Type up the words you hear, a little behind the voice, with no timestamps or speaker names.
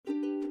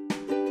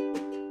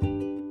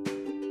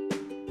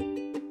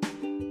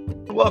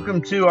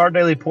Welcome to Our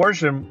Daily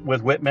Portion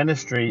with WIT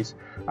Ministries.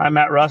 I'm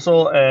Matt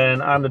Russell,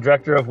 and I'm the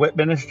director of WIT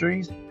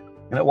Ministries.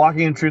 And at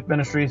Walking in Truth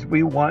Ministries,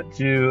 we want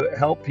to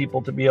help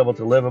people to be able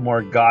to live a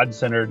more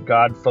God-centered,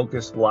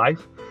 God-focused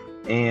life,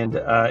 and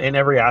in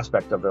every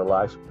aspect of their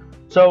life.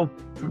 So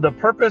the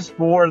purpose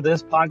for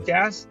this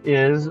podcast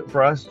is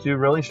for us to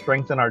really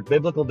strengthen our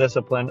biblical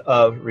discipline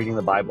of reading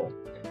the Bible.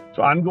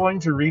 So I'm going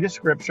to read a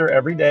scripture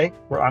every day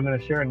where I'm going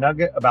to share a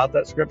nugget about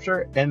that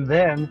scripture, and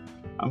then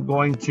I'm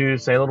going to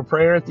say a little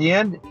prayer at the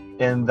end,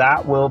 and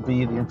that will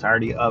be the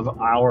entirety of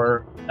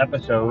our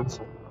episodes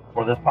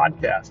for this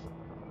podcast.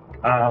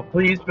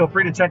 Please feel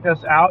free to check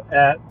us out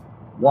at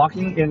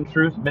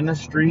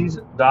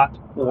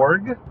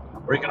walkingintruthministries.org,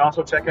 or you can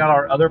also check out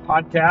our other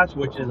podcast,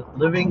 which is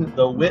Living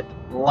the WIT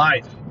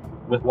Life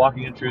with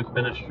Walking in Truth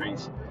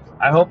Ministries.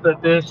 I hope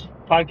that this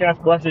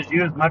podcast blesses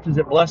you as much as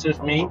it blesses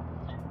me,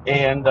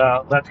 and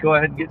let's go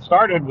ahead and get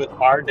started with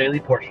our daily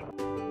portion.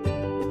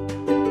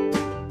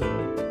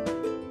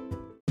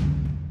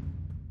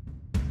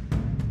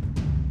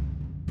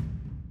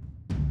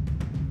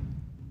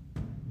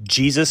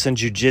 Jesus and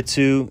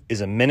Jiu-Jitsu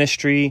is a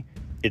ministry,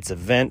 it's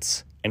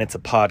events, and it's a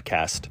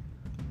podcast,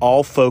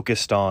 all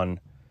focused on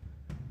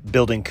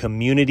building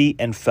community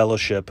and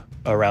fellowship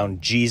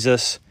around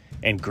Jesus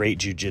and great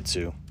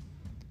Jiu-Jitsu.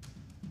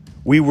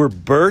 We were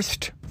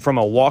birthed from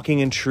a Walking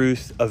in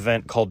Truth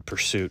event called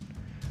Pursuit.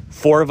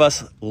 4 of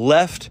us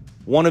left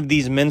one of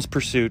these men's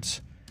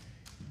pursuits,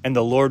 and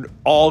the Lord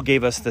all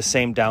gave us the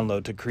same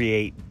download to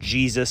create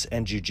Jesus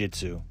and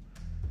Jiu-Jitsu.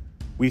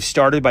 We've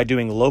started by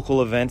doing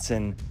local events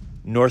in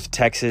North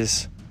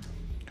Texas.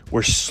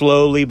 We're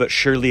slowly but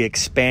surely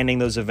expanding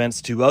those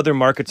events to other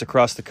markets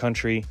across the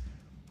country,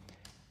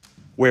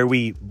 where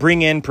we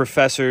bring in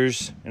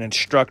professors and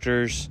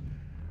instructors.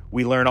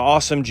 We learn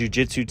awesome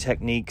jiu-jitsu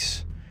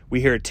techniques.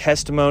 We hear a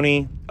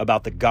testimony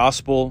about the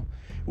gospel.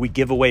 We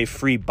give away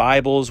free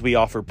Bibles. We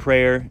offer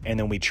prayer, and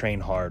then we train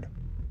hard.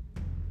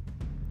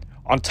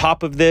 On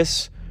top of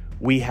this,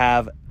 we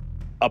have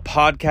a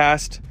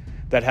podcast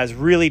that has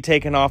really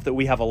taken off that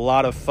we have a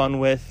lot of fun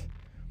with.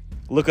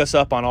 Look us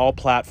up on all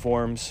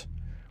platforms.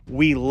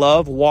 We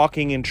love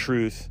Walking in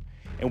Truth,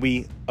 and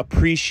we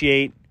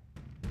appreciate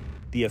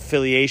the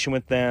affiliation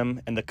with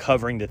them and the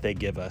covering that they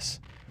give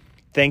us.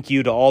 Thank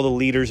you to all the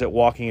leaders at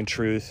Walking in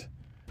Truth.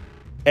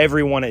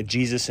 Everyone at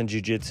Jesus and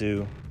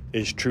Jiu-Jitsu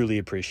is truly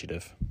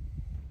appreciative.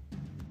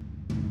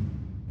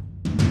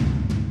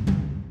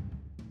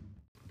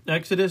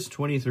 Exodus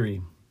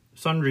 23,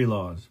 Sundry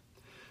Laws.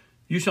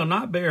 You shall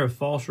not bear a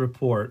false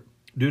report.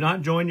 Do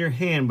not join your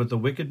hand with the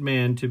wicked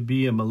man to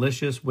be a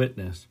malicious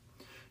witness.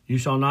 You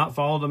shall not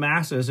follow the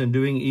masses in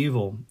doing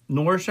evil,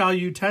 nor shall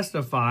you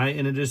testify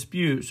in a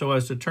dispute so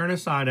as to turn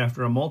aside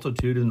after a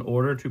multitude in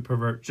order to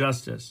pervert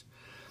justice.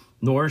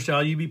 Nor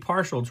shall you be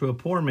partial to a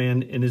poor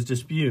man in his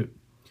dispute.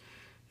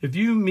 If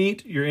you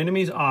meet your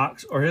enemy's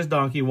ox or his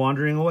donkey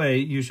wandering away,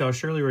 you shall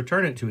surely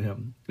return it to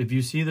him. If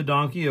you see the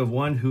donkey of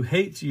one who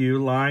hates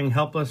you lying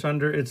helpless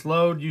under its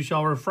load, you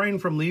shall refrain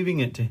from leaving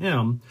it to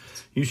him.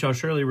 You shall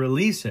surely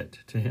release it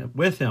to him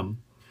with him.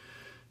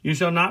 You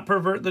shall not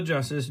pervert the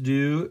justice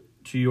due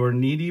to your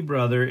needy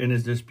brother in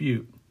his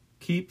dispute.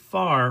 Keep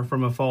far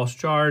from a false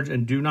charge,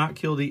 and do not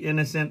kill the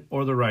innocent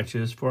or the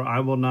righteous, for I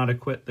will not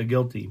acquit the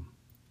guilty.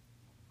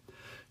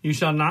 You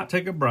shall not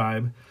take a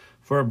bribe,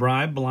 for a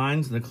bribe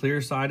blinds the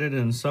clear-sighted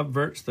and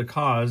subverts the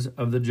cause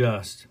of the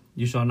just.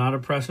 You shall not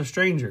oppress a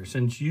stranger,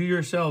 since you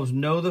yourselves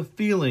know the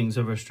feelings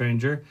of a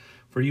stranger,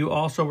 for you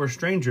also were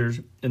strangers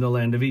in the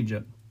land of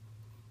Egypt.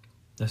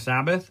 The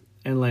Sabbath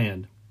and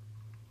land.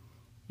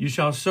 You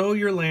shall sow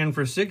your land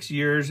for 6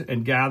 years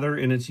and gather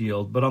in its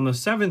yield, but on the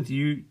 7th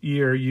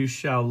year you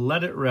shall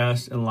let it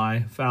rest and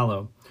lie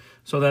fallow,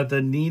 so that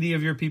the needy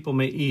of your people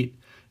may eat,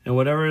 and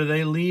whatever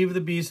they leave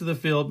the beasts of the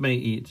field may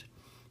eat.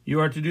 You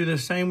are to do the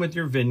same with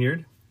your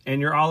vineyard and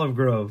your olive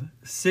grove.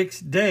 6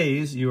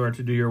 days you are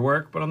to do your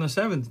work, but on the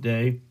 7th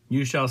day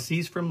you shall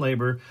cease from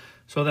labor,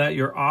 so that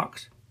your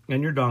ox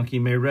and your donkey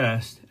may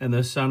rest, and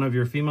the son of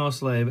your female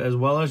slave, as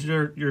well as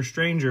your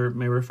stranger,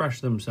 may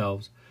refresh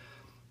themselves.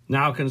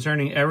 Now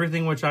concerning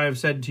everything which I have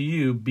said to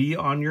you, be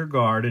on your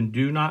guard, and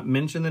do not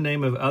mention the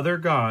name of other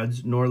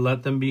gods, nor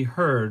let them be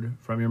heard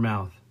from your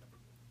mouth.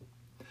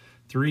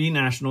 3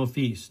 national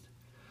feasts.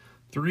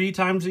 3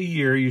 times a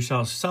year you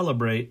shall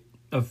celebrate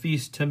a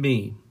feast to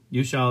me.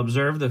 You shall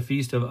observe the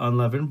feast of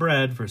unleavened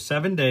bread. For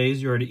 7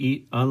 days you are to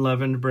eat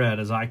unleavened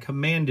bread, as I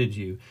commanded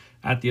you,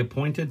 at the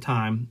appointed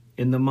time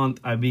in the month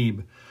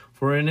Abib.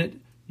 For in it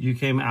you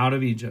came out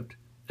of Egypt.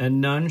 And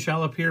none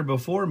shall appear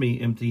before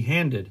me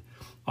empty-handed.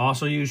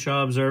 Also you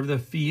shall observe the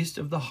feast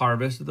of the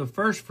harvest of the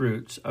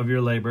firstfruits of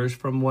your labors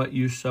from what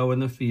you sow in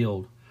the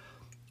field.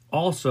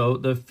 Also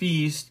the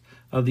feast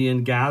of the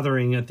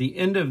ingathering at the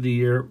end of the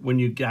year, when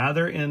you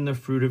gather in the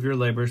fruit of your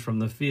labors from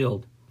the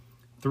field.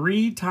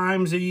 3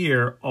 times a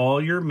year all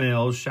your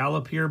males shall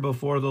appear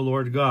before the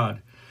Lord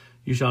God.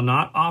 You shall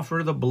not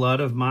offer the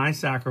blood of my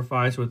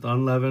sacrifice with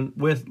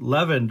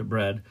leavened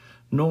bread,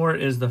 nor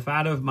is the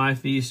fat of my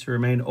feast to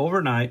remain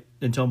overnight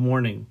until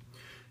morning.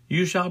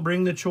 You shall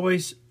bring the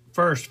choice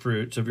first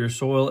fruits of your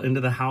soil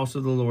into the house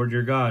of the Lord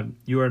your God.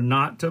 You are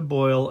not to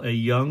boil a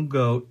young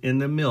goat in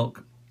the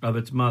milk of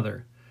its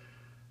mother.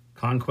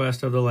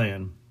 Conquest of the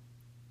land.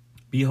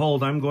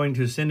 Behold, I'm going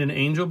to send an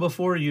angel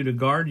before you to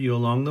guard you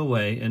along the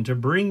way and to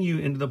bring you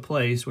into the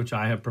place which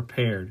I have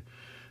prepared.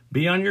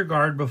 Be on your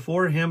guard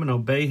before him and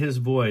obey his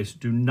voice.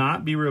 Do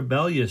not be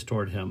rebellious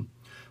toward him,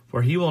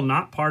 for he will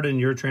not pardon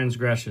your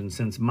transgression,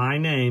 since my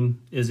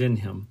name is in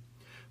him.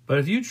 But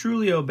if you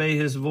truly obey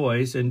his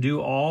voice and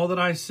do all that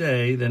I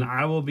say, then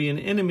I will be an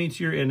enemy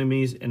to your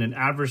enemies and an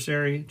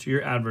adversary to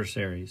your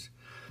adversaries.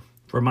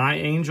 For my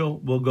angel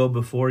will go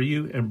before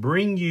you and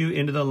bring you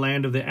into the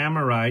land of the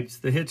Amorites,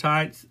 the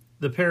Hittites,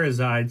 the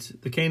Perizzites,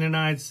 the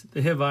Canaanites,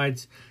 the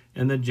Hivites,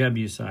 and the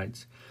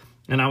Jebusites,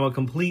 and I will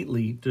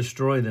completely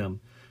destroy them.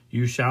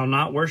 You shall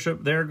not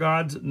worship their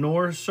gods,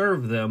 nor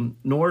serve them,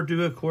 nor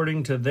do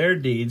according to their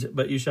deeds,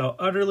 but you shall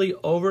utterly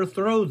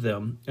overthrow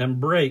them and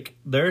break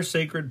their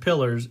sacred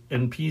pillars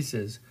in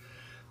pieces.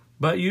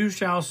 But you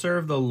shall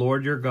serve the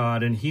Lord your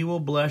God, and he will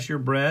bless your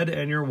bread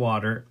and your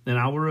water, and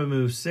I will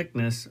remove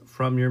sickness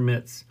from your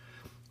midst.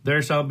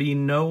 There shall be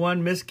no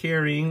one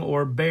miscarrying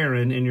or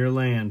barren in your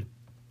land.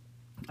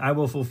 I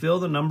will fulfill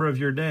the number of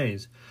your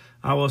days.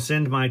 I will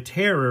send my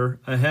terror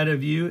ahead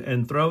of you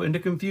and throw into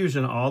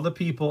confusion all the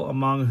people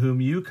among whom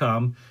you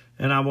come,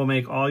 and I will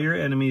make all your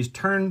enemies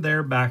turn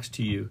their backs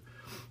to you.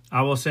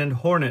 I will send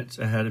hornets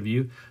ahead of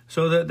you,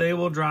 so that they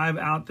will drive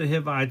out the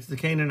Hivites, the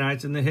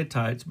Canaanites, and the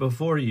Hittites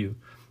before you.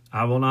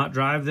 I will not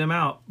drive them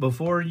out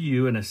before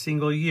you in a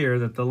single year,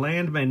 that the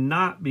land may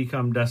not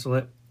become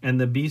desolate, and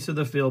the beasts of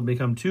the field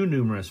become too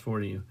numerous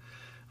for you.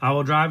 I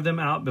will drive them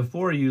out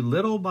before you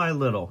little by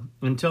little,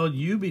 until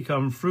you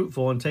become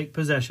fruitful and take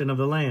possession of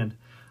the land.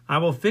 I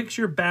will fix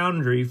your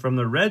boundary from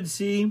the Red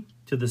Sea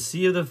to the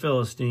Sea of the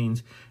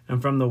Philistines,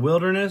 and from the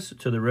wilderness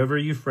to the river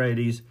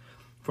Euphrates.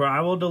 For I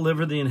will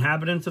deliver the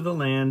inhabitants of the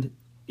land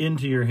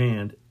into your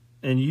hand,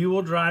 and you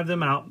will drive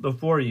them out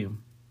before you.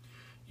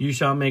 You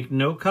shall make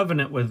no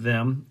covenant with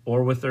them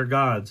or with their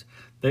gods.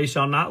 They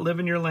shall not live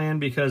in your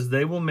land, because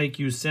they will make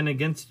you sin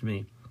against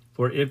me.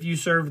 For if you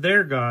serve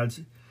their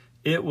gods,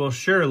 it will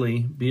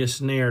surely be a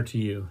snare to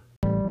you.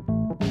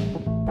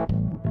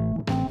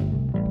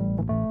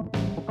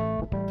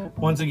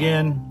 Once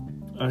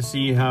again, I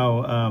see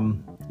how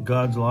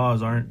God's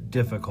laws aren't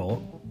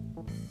difficult.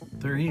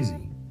 They're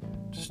easy.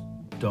 Just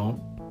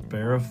don't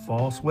bear a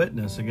false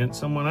witness against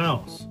someone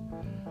else.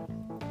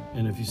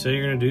 And if you say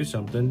you're going to do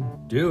something,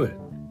 do it.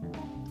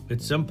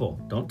 It's simple.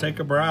 Don't take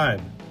a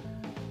bribe,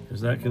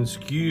 because that can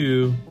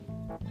skew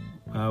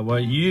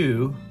what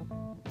you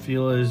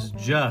feel is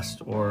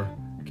just, or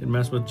can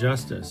mess with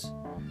justice.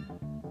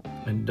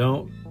 And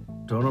don't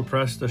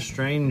oppress the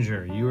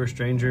stranger. You were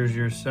strangers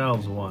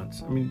yourselves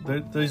once. I mean,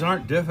 these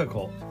aren't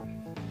difficult.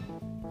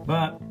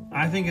 But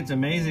I think it's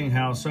amazing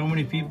how so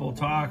many people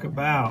talk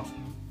about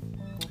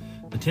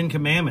the Ten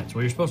Commandments.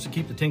 Well, you're supposed to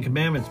keep the Ten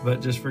Commandments,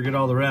 but just forget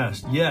all the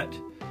rest. Yet,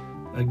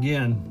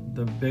 again,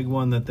 the big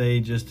one that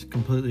they just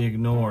completely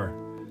ignore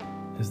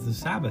is the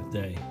Sabbath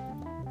day.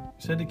 You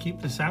said to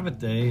keep the Sabbath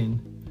day and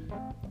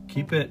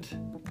keep it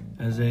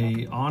as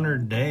a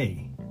honored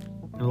day.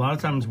 And a lot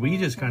of times we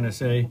just kind of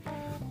say,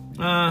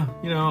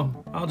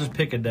 I'll just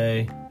pick a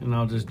day and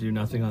I'll just do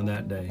nothing on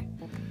that day.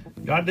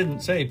 God didn't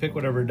say pick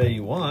whatever day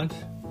you want.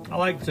 I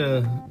like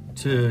to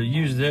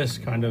use this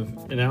kind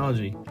of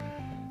analogy.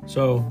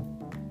 So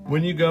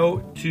when you go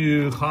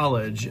to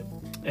college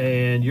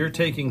and you're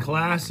taking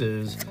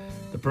classes,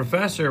 the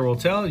professor will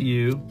tell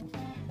you,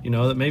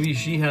 that maybe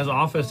she has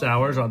office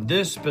hours on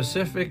this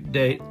specific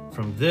date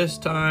from this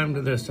time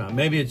to this time.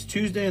 Maybe it's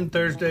Tuesday and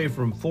Thursday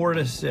from 4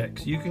 to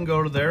 6. You can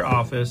go to their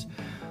office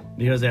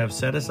because they have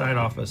set aside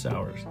office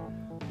hours.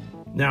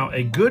 Now,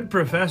 a good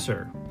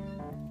professor,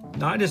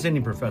 not just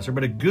any professor,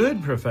 but a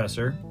good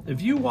professor,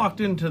 if you walked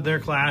into their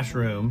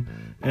classroom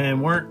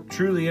and weren't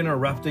truly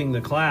interrupting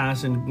the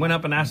class and went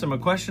up and asked them a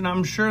question,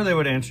 I'm sure they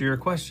would answer your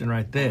question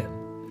right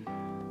then.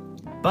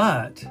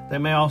 But they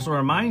may also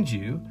remind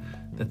you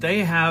that they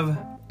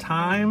have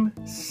time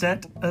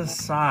set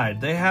aside.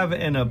 They have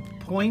an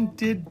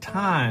appointed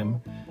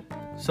time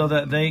so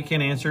that they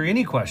can answer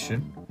any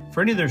question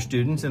for any of their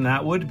students, and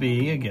that would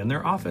be, again,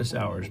 their office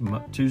hours,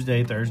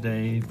 Tuesday,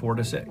 Thursday, 4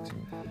 to 6.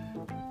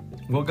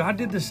 Well, God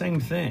did the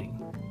same thing.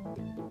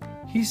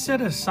 He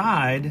set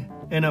aside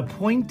an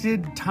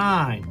appointed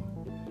time.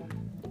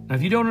 Now,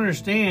 if you don't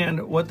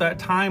understand what that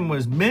time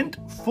was meant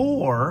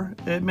for,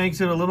 it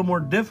makes it a little more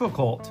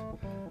difficult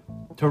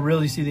to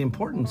really see the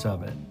importance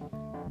of it.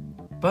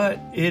 But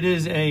it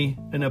is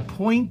an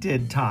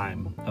appointed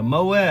time, a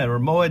moed or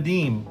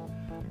moedim.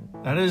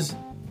 That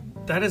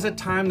is a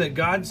time that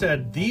God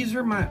said, these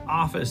are my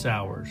office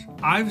hours.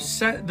 I've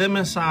set them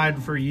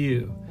aside for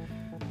you.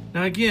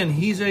 Now again,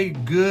 he's a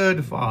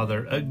good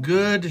father, a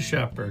good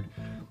shepherd.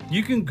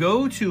 You can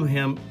go to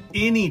him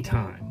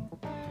anytime,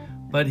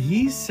 but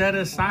he set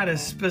aside a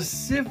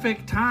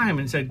specific time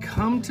and said,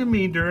 come to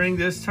me during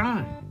this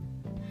time.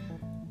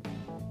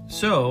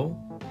 So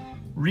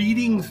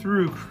reading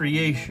through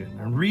creation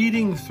and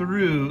reading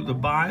through the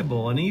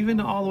Bible and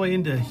even all the way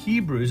into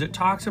Hebrews, it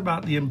talks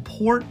about the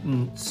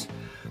importance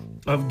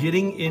of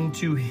getting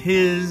into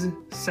his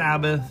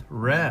Sabbath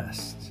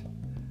rest.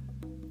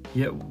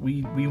 Yet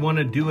we want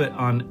to do it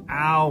on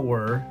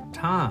our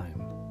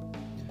time,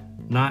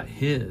 not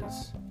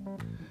his.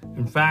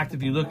 In fact,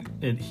 if you look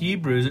at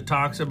Hebrews, it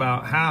talks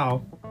about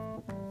how,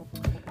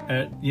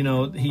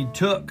 he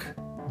took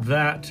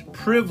that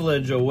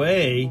privilege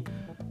away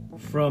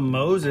from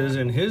Moses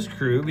and his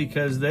crew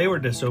because they were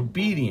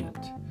disobedient.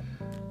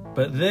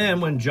 But then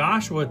when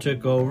Joshua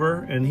took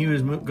over and he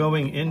was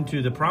going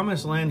into the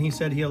promised land, he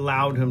said he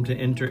allowed him to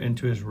enter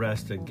into his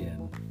rest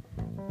again.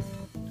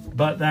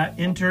 But that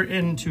enter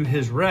into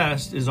his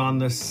rest is on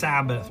the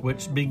Sabbath,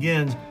 which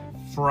begins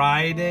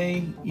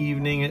Friday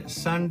evening at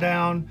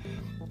sundown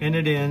and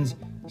it ends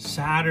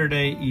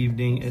Saturday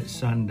evening at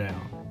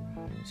sundown.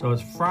 So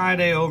it's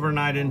Friday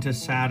overnight into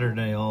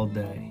Saturday all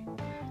day.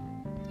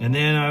 And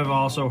then I've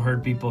also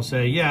heard people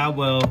say, yeah,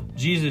 well,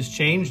 Jesus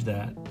changed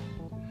that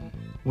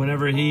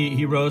whenever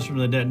he rose from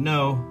the dead.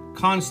 No,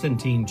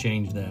 Constantine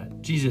changed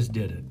that. Jesus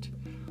didn't.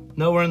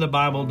 Nowhere in the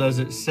Bible does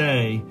it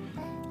say,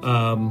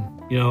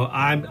 I'm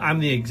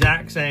the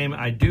exact same.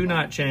 I do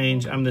not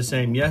change. I'm the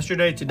same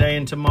yesterday, today,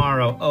 and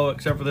tomorrow. Oh,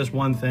 except for this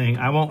one thing.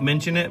 I won't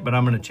mention it, but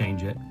I'm going to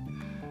change it.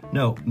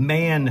 No,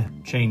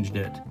 man changed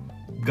it.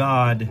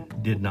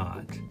 God did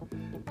not.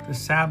 The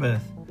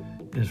Sabbath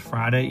is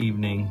Friday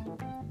evening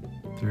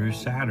through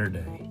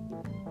Saturday.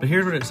 But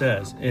here's what it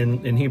says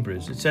in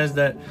Hebrews. It says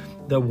that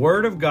the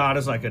word of God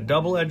is like a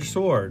double-edged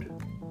sword.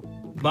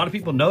 A lot of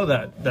people know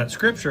that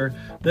scripture.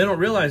 They don't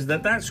realize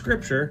that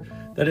scripture,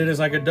 that it is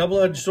like a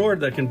double-edged sword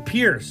that can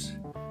pierce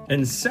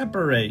and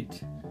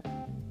separate.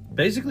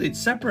 Basically, it's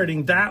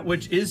separating that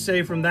which is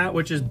saved from that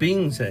which is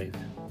being saved,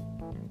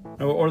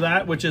 or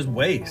that which is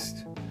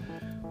waste.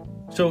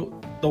 So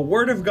the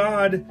word of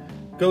God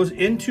goes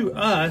into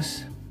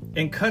us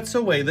and cuts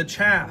away the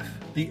chaff,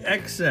 the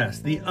excess,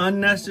 the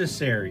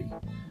unnecessary.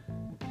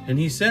 And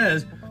he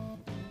says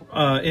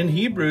in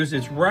Hebrews,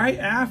 it's right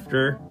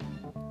after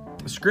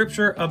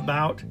scripture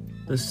about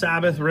the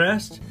Sabbath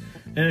rest,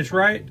 and it's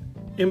right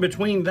in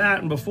between that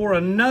and before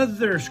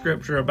another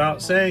scripture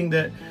about saying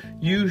that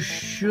you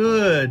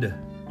should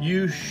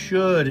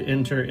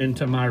enter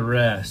into my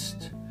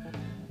rest.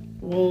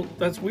 Well,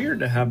 that's weird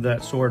to have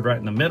that sword right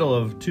in the middle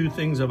of two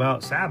things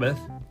about Sabbath,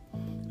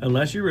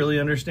 unless you really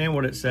understand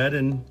what it said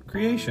in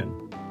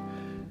creation.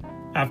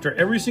 After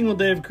every single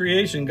day of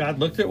creation, God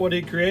looked at what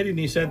he created and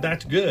he said,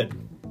 that's good,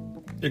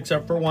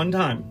 except for one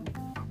time.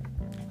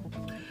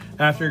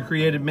 After he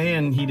created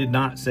man, he did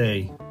not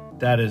say,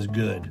 that is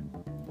good.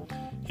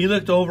 He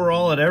looked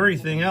overall at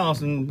everything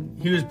else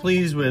and he was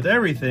pleased with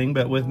everything,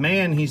 but with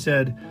man, he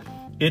said,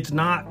 it's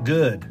not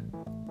good.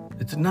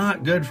 It's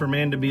not good for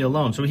man to be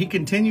alone. So he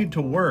continued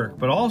to work,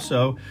 but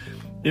also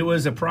it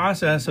was a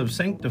process of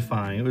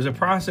sanctifying. It was a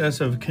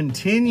process of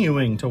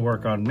continuing to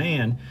work on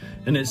man.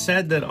 And it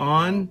said that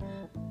on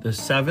the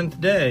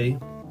seventh day,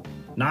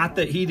 not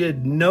that he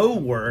did no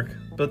work,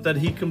 but that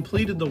he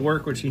completed the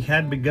work which he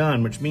had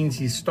begun, which means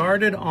he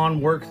started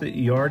on work that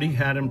he already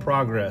had in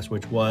progress,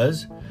 which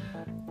was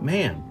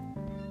man.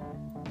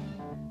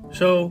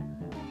 So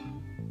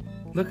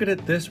look at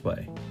it this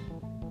way.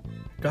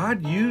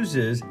 God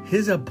uses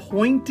his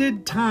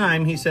appointed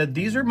time. He said,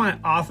 these are my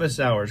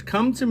office hours.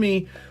 Come to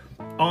me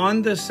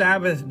on the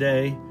Sabbath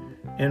day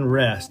and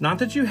rest. Not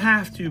that you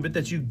have to, but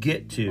that you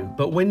get to.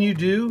 But when you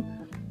do,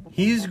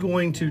 he's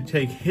going to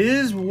take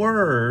his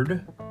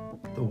word,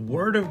 the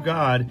word of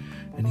God,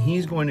 and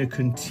he's going to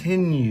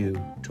continue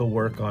to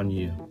work on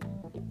you.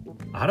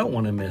 I don't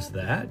want to miss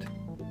that.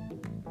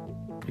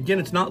 Again,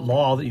 it's not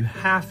law that you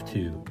have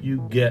to.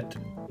 You get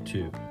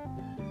to.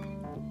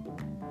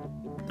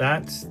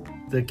 That's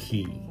the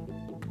key.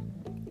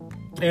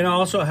 And I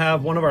also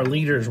have one of our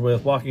leaders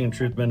with Walking in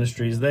Truth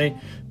Ministries. They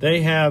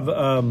have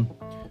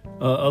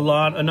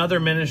another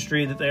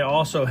ministry that they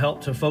also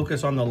help to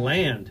focus on the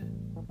land.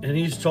 And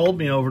he's told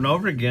me over and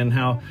over again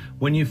how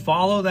when you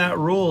follow that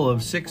rule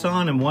of 6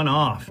 on and 1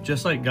 off,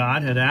 just like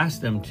God had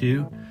asked them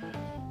to,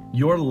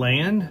 your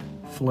land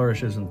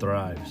flourishes and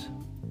thrives.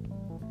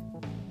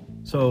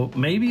 So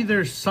maybe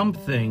there's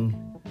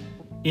something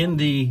in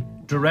the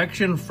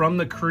direction from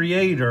the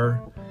Creator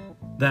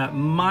that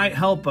might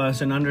help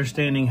us in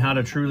understanding how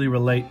to truly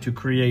relate to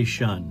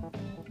creation.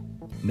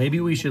 Maybe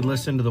we should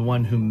listen to the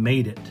one who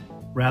made it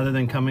rather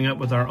than coming up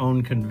with our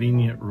own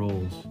convenient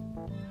rules.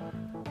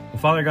 Well,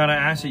 Father God, I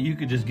ask that you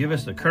could just give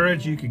us the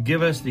courage, you could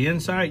give us the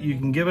insight, you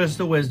can give us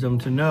the wisdom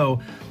to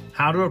know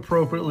how to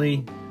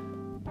appropriately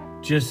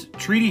just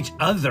treat each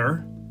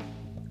other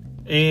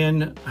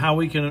and how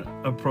we can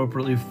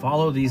appropriately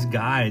follow these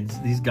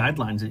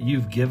guidelines that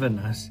you've given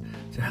us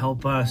to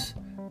help us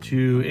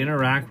to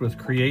interact with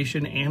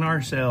creation and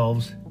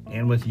ourselves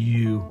and with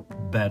you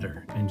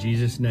better. In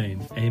Jesus'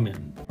 name,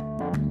 amen.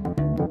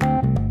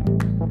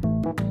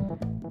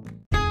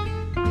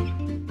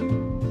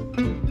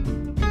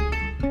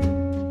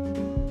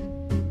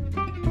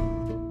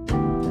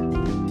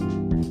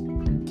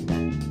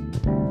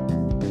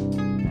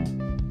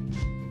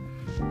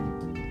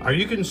 Are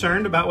you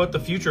concerned about what the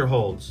future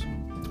holds?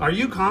 Are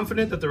you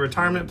confident that the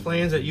retirement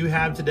plans that you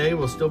have today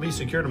will still be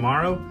secure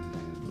tomorrow?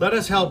 Let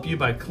us help you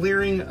by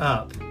clearing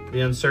up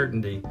the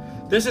uncertainty.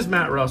 This is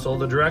Matt Russell,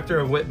 the director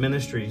of WIT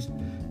Ministries.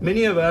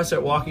 Many of us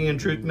at Walking in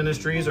Truth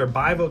Ministries are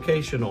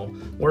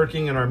bivocational,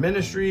 working in our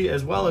ministry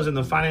as well as in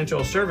the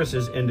financial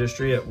services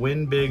industry at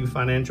Win Big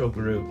Financial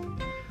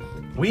Group.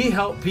 We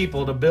help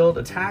people to build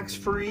a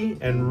tax-free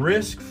and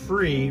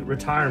risk-free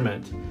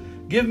retirement.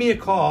 Give me a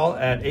call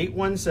at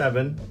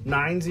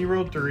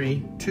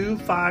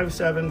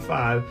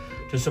 817-903-2575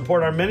 to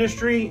support our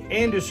ministry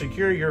and to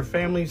secure your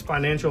family's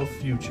financial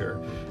future.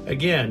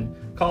 Again,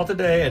 call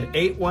today at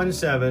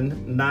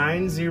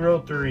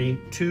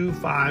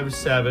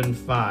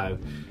 817-903-2575.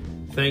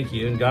 Thank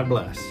you and God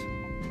bless.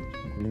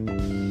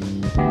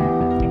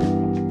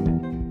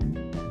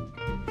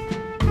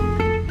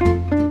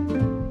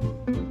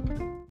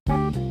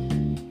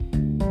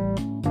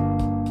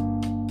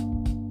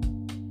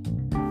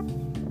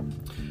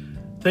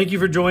 Thank you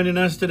for joining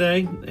us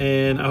today,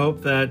 and I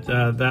hope that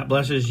that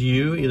blesses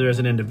you either as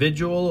an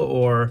individual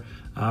or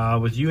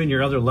with you and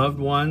your other loved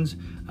ones.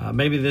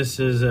 Maybe this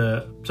is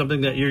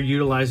something that you're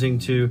utilizing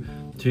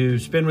to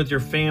spend with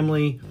your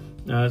family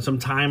some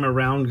time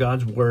around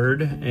God's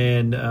Word,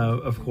 and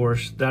of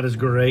course, that is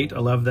great. I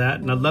love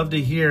that, and I'd love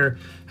to hear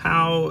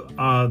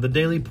how the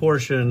Daily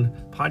Portion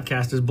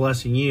podcast is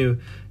blessing you.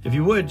 If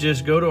you would,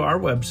 just go to our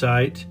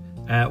website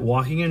at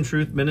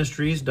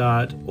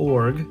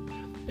walkingintruthministries.org.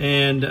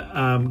 And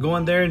go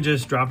on there and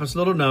just drop us a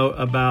little note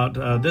about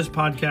this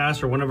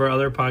podcast or one of our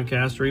other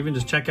podcasts, or even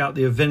just check out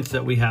the events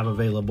that we have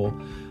available.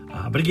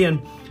 But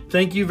again,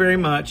 thank you very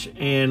much,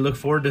 and look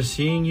forward to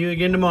seeing you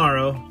again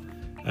tomorrow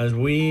as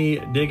we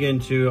dig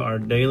into our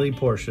daily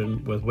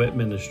portion with WIT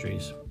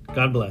Ministries.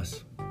 God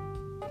bless.